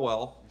smell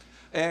well.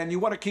 And you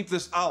want to keep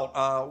this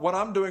out. What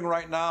I'm doing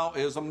right now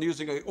is I'm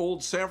using an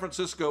old San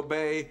Francisco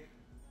Bay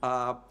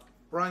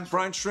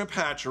brine shrimp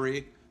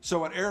hatchery,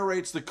 so it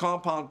aerates the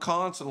compound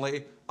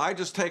constantly. I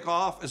just take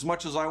off as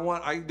much as I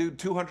want. I do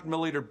 200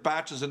 milliliter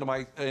batches into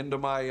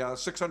my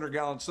 600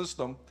 gallon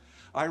system.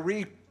 I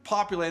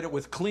repopulate it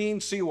with clean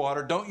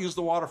seawater. Don't use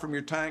the water from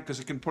your tank because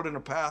it can put in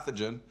a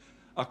pathogen,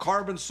 a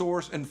carbon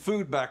source, and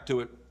food back to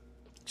it.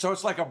 So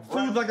it's like a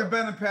food like a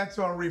Benepets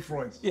or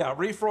Reefroids. Yeah,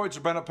 Reefroids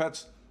or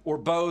Benepets or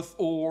both.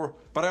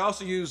 But I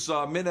also use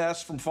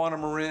Min-S from Fauna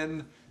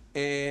Marin,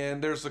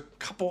 and there's a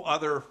couple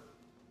other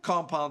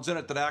compounds in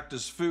it that act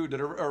as food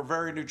that are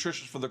very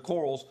nutritious for the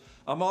corals.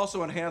 I'm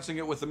also enhancing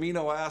it with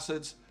amino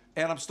acids,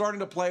 and I'm starting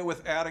to play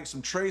with adding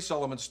some trace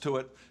elements to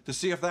it to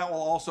see if that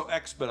will also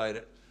expedite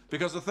it.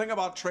 Because the thing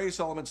about trace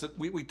elements that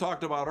we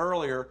talked about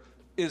earlier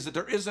is that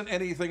there isn't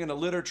anything in the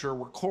literature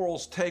where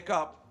corals take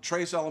up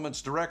trace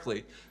elements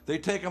directly. They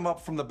take them up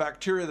from the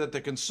bacteria that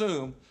they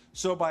consume.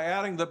 So by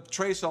adding the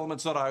trace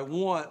elements that I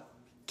want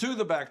to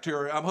the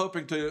bacteria, I'm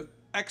hoping to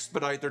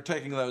expedite their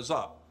taking those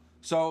up.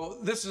 So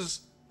this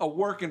is a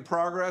work in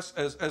progress.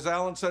 As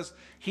Alan says,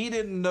 he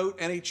didn't note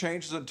any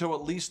changes until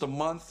at least a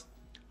month.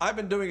 I've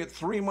been doing it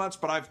 3 months,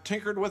 but I've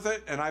tinkered with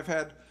it, and I've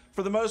had,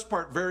 for the most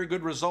part, very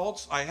good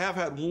results. I have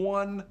had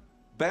one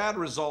bad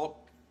result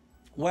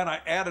when I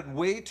added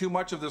way too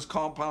much of this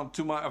compound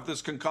of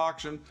this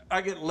concoction.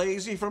 I get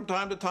lazy from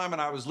time to time,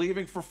 and I was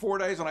leaving for 4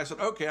 days, and I said,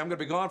 okay, I'm gonna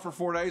be gone for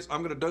 4 days.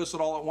 I'm gonna dose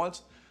it all at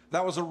once.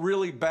 That was a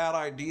really bad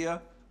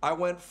idea. I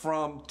went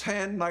from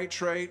 10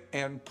 nitrate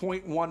and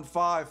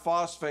 0.15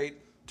 phosphate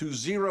to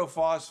 0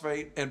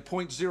 phosphate and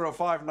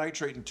 0.05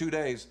 nitrate in 2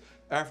 days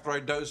after I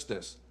dosed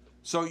this.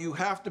 So you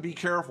have to be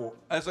careful.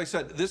 As I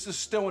said, this is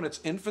still in its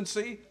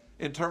infancy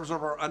in terms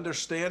of our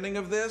understanding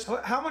of this.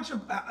 How much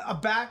a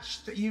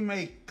batch that you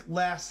make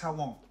lasts how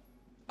long?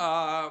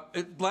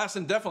 It lasts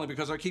indefinitely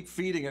because I keep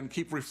feeding it and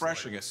keep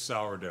refreshing it.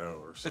 Sourdough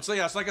or something.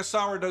 It's like a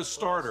sourdough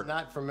starter. It's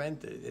not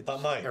fermented. It's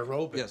Mike,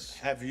 aerobic. Yes.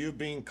 Have you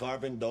been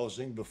carbon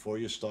dosing before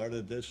you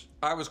started this?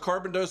 I was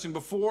carbon dosing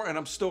before, and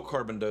I'm still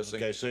carbon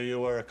dosing. Okay, so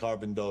you were a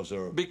carbon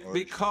doser.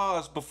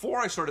 Because before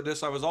I started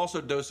this, I was also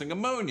dosing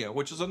ammonia,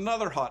 which is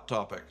another hot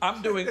topic.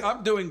 I'm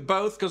doing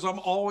both because I'm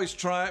always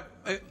trying.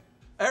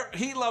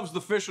 He loves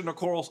the fish and the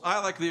corals. I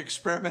like the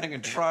experimenting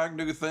and trying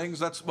new things.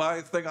 That's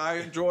my thing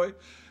I enjoy.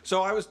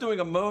 So I was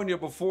doing ammonia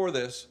before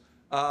this,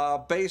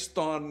 based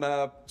on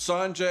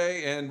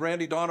Sanjay and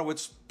Randy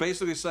Donowitz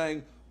basically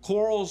saying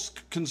corals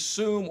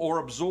consume or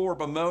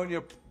absorb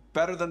ammonia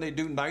better than they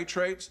do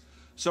nitrates.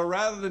 So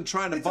rather than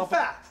trying to It's a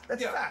fact.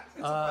 That's a fact.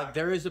 It's a fact.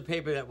 There is a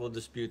paper that will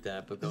dispute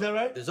that, but Is that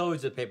right? there's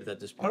always a paper that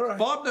disputes. All right.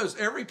 Bob knows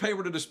every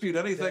paper to dispute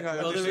anything I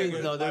Well, there understand.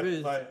 is, no, there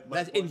is. my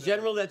That's, in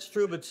general, that's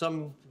true, but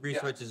some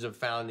researchers have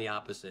found the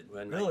opposite.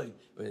 Really?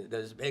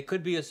 It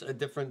could be a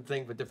different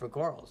thing for different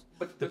corals,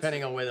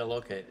 depending on where they're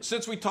located.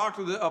 Since we talked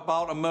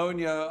about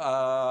ammonia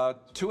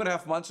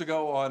 2.5 months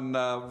ago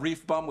on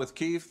Reef Bum with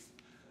Keith,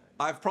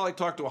 I've probably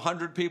talked to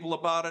 100 people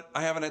about it.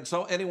 I haven't had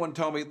anyone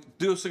tell me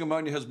dosing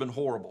ammonia has been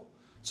horrible.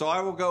 So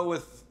I will go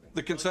with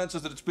the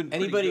consensus that it's been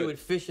pretty Anybody good. with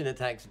fish in the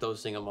tanks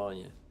dosing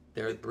ammonia,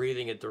 they're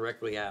breathing it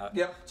directly out.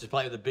 Yep. Which is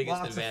probably the biggest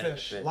Lots of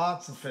advantage. fish.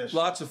 Lots of fish.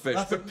 Lots of fish.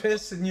 Lots of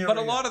piss and urine.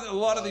 But a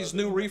lot of these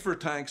new reefer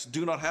tanks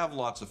do not have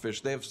lots of fish.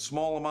 They have a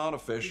small amount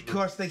of fish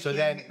Because they So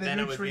can't then, the then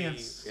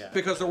nutrients. it would be, yeah.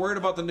 because they're worried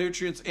about the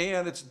nutrients,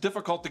 and it's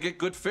difficult to get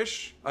good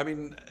fish. I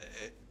mean,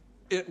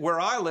 where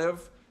I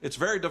live, it's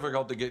very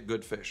difficult to get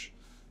good fish.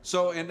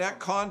 So in that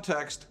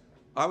context,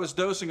 I was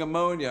dosing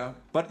ammonia,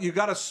 but you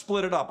got to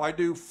split it up. I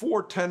do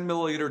 4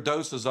 10-milliliter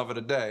doses of it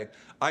a day.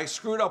 I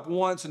screwed up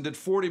once and did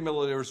 40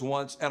 milliliters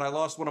once, and I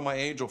lost one of my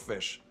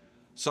angelfish.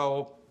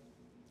 So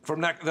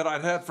from that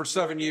I'd had for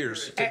 7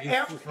 years.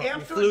 After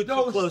flew it too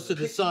goes, close to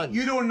the sun.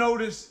 You don't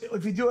notice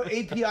if you do an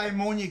API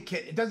ammonia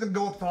kit, it doesn't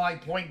go up to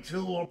like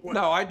 0.2 or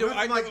No, I do.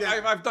 nothing like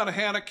that. I've done a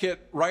HANA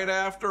kit right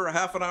after, a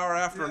half an hour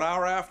after, an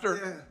hour after.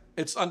 Yeah.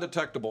 It's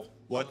undetectable.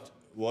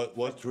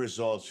 What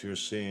results you're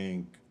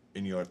seeing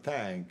in your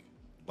tank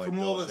by From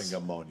all this. dosing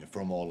ammonia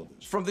from all of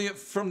this? From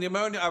the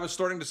ammonia, I was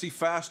starting to see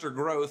faster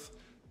growth.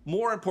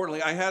 More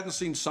importantly, I hadn't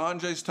seen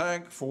Sanjay's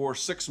tank for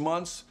 6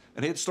 months,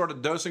 and he had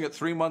started dosing it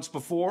 3 months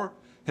before.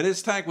 And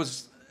his tank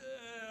was,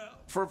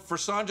 for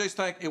Sanjay's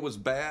tank, it was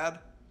bad.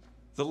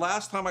 The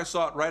last time I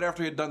saw it, right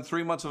after he had done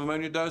 3 months of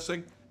ammonia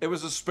dosing, it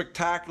was as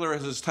spectacular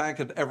as his tank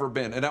had ever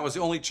been, and that was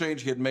the only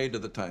change he had made to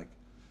the tank.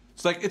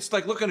 It's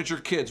like looking at your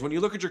kids. When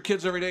you look at your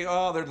kids every day,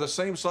 oh, they're the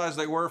same size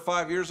they were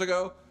 5 years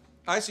ago.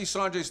 I see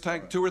Sanjay's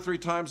tank 2 or 3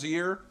 times a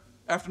year.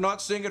 After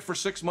not seeing it for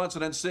 6 months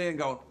and then seeing,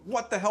 going,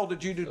 what the hell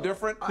did you do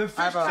different? The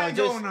fish tank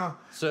owner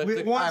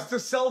wants to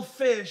sell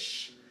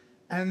fish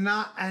and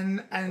not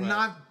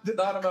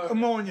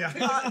ammonia.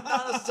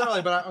 Not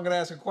necessarily, but I'm going to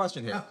ask a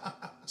question here.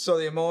 So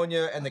the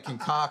ammonia and the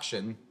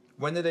concoction,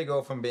 when did they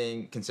go from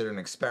being considered an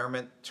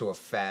experiment to a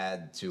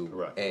fad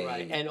to a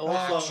And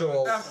also,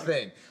 actual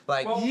thing?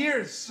 Like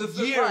years.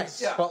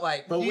 Yeah. but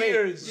like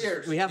Years.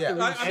 we have to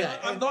Yeah. reset.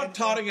 I'm not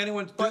touting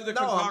anyone to do the no,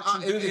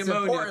 concoction, do the it's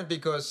ammonia. important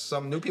because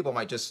some new people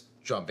might just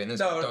jump in and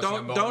No, start dosing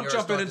ammonia don't or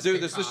jump in start and do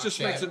this. This just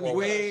makes it concoction or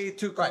way whatever.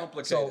 too Right.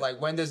 complicated. So like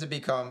when does it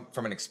become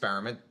from an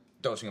experiment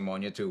dosing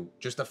ammonia to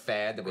just a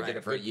fad that we did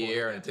it for a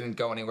year and it didn't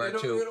go anywhere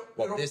to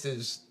this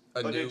is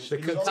a new The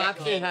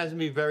concoction has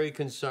me very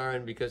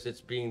concerned because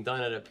it's being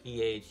done at a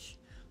pH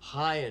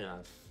high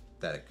enough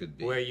that it could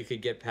be where you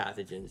could get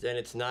pathogens, and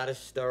it's not a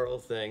sterile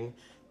thing.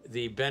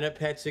 The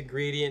Benepet's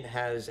ingredient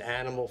has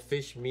animal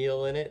fish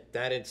meal in it.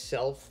 That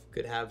itself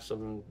could have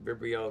some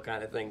Vibrio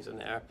kind of things in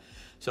there.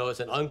 So it's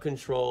an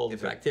uncontrolled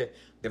bacteria.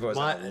 if it was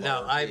at a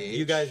Now, lower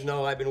you pH. guys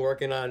know I've been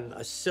working on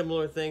a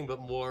similar thing, but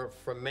more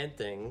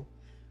fermenting,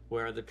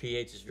 where the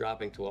pH is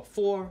dropping to a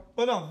 4.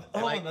 Hold on.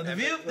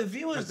 The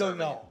viewers don't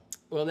know.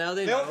 Well, now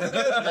they know.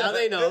 Now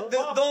they know. They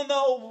don't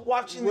know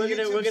watching We're the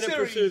gonna YouTube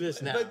pursue series,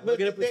 this now. but We're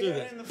gonna they- pursue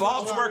they're this. in the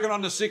Bob's front. working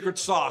on the secret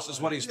sauce, is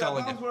what he's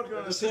telling Bob's you. working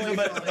on the series.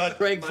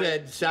 Craig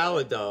said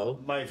sourdough.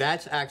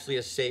 That's actually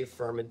a safe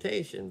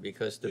fermentation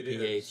because the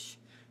pH.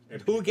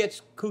 Who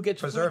gets food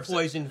Preserves it.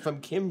 poison from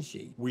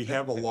kimchi? We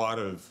have a lot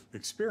of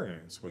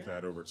experience with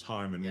that over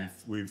time, and Yeah.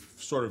 we've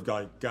sort of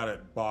got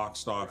it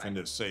boxed off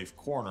into a safe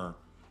corner,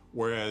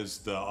 whereas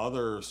the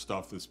other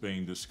stuff that's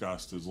being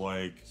discussed is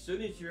like As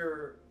soon as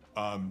you're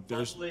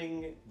There's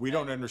bubbling, we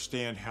don't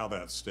understand how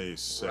that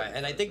stays safe. right,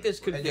 and I think there's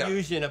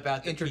confusion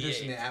about the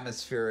introducing pH. the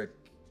atmospheric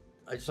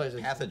I just wanted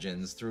to-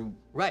 pathogens through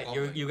Right,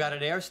 you got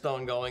an air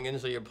stone going in,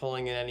 so you're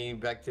pulling in any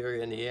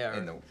bacteria in the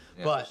air.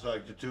 But It's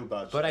like the tube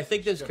outside. But I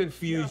think there's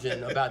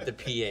confusion about the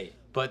pH.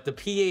 But the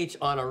pH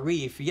on a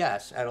reef,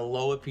 yes, at a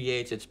lower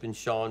pH, it's been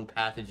shown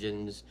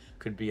pathogens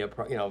could be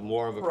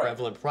more of a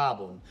prevalent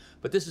problem.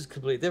 But this is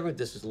completely different.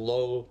 This is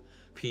low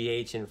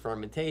pH in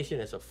fermentation.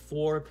 It's a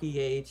 4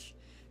 pH,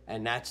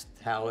 and that's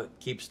how it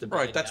keeps the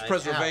Right, that's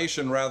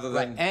preservation rather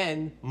than... Right,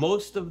 and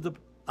most of the,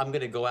 I'm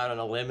going to go out on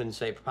a limb and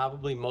say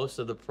probably most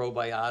of the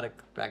probiotic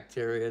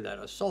bacteria that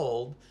are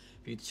sold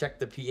if you check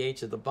the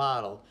pH of the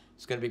bottle,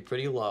 it's going to be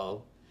pretty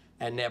low,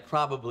 and they're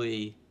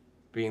probably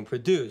being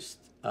produced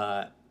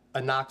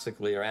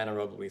anoxically or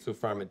anaerobically through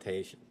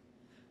fermentation.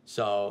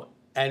 So,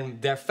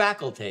 and they're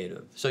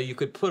facultative, so you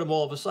could put them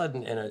all of a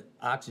sudden in an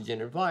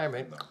oxygen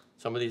environment.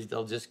 Some of these,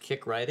 they'll just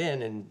kick right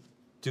in and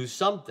do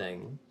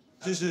something.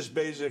 This is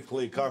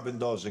basically carbon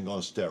dosing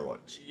on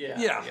steroids. Yeah.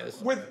 Yeah. I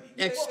guess. With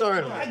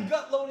Externally. and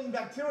gut loading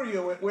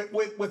bacteria with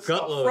Gut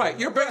stuff. loading. Right.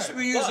 You're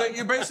basically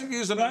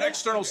using an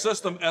external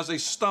system as a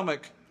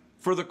stomach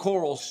for the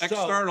corals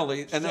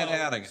externally, and then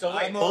adding it. So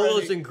I'm all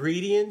already- those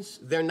ingredients,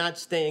 they're not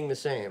staying the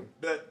same.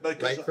 Because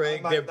Right, I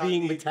Craig? might They're not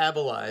being need-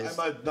 metabolized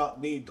I might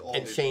not need all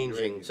and these changing.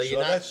 ingredients. So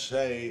you're not- let's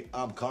say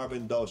I'm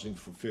carbon dosing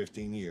for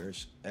 15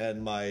 years,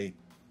 and my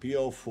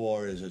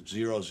PO4 is at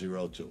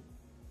 002.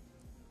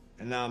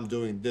 And now I'm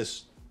doing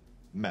this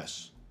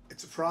mess.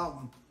 It's a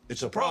problem.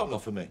 It's a problem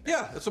for me.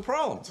 Yeah, it's a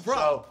problem.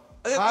 So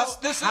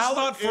This is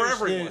not for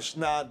everyone. This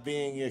not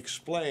being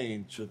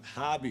explained to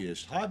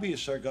hobbyists?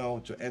 Hobbyists are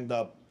going to end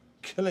up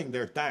killing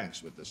their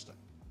tanks with this thing.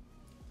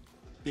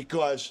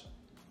 Because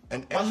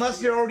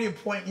Unless you're already at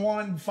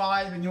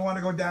 0.15 and you want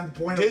to go down to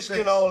 0.06. this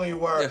can only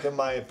work, in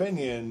my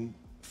opinion,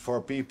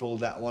 for people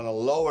that want to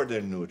lower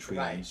their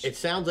nutrients. It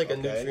sounds like a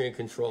Okay? nutrient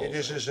control.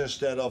 This is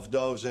instead of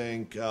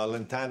dosing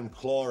lanthanum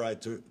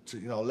chloride to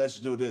let's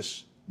do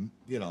this,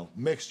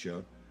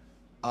 mixture.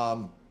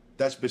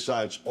 That's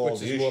besides all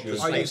Which the is more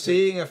issues. Are you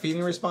seeing a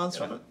feeding response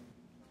from it?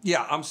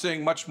 Yeah, I'm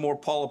seeing much more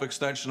polyp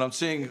extension. I'm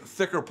seeing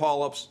thicker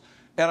polyps,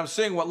 and I'm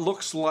seeing what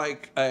looks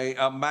like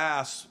a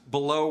mass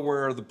below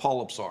where the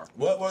polyps are.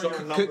 What were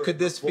your numbers Could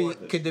this be before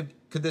this?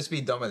 could this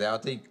be done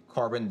without the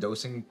carbon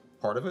dosing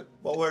part of it?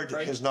 What were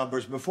his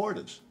numbers before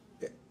this?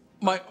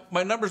 My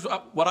numbers,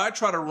 what I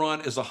try to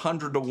run is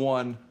 100 to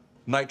 1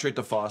 nitrate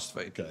to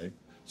phosphate. Okay.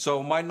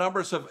 So my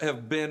numbers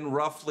have been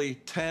roughly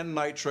 10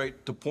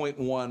 nitrate to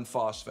 0.1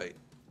 phosphate.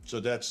 So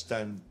that's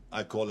 10.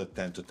 I call it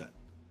 10 to 10.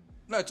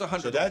 No, it's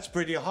 100. So that's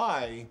pretty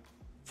high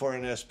for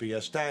an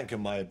SPS tank, in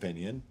my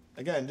opinion.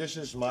 Again, this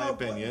is my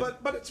opinion.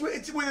 But it's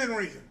within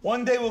reason.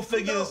 One day we'll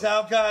figure this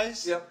out,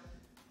 guys. Yep.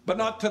 But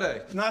not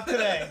today. Not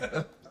today.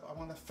 I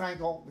want to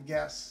thank all the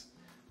guests.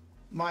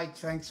 Mike,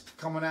 thanks for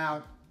coming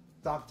out.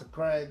 Dr.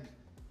 Craig,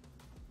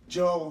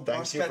 Joe,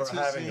 Thank you for Marspetz,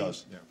 having CC,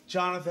 us. Yeah.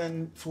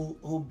 Jonathan,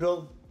 who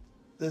built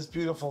this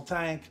beautiful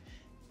tank,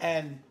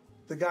 and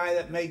the guy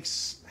that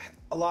makes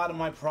a lot of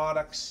my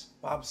products,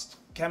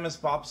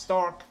 chemist Bob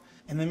Stark.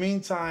 In the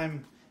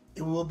meantime,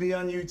 it will be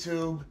on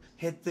YouTube.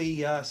 Hit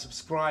the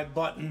subscribe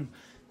button.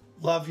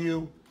 Love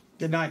you.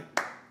 Good night.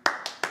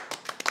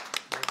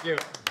 Thank you.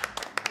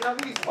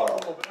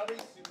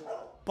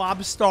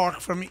 Bob Stark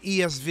from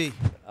ESV.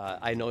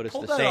 I noticed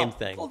Hold the that same up.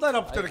 thing. Hold that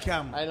up to the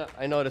camera.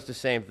 I noticed the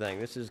same thing.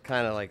 This is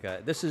kind of like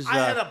a. This is. I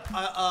had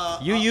a.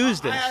 You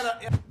used this.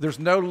 There's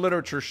no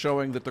literature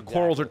showing that the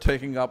corals are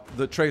taking up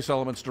the trace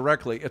elements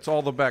directly. It's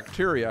all the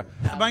bacteria.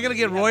 Am I gonna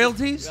get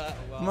royalties?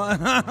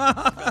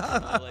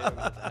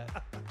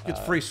 It's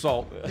free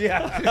salt.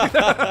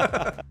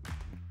 Yeah.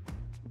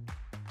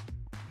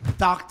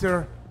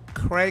 Dr.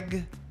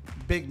 Craig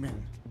Bigman.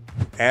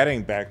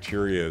 Adding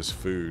bacteria as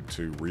food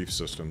to reef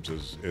systems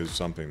is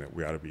something that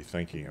we ought to be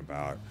thinking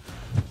about.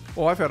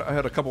 Well, I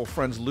had a couple of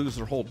friends lose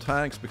their whole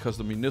tanks because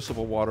the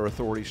municipal water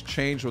authorities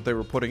changed what they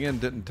were putting in,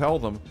 didn't tell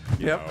them.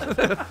 Yep.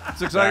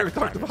 That's exactly what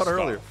we talked about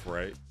earlier.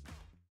 Right.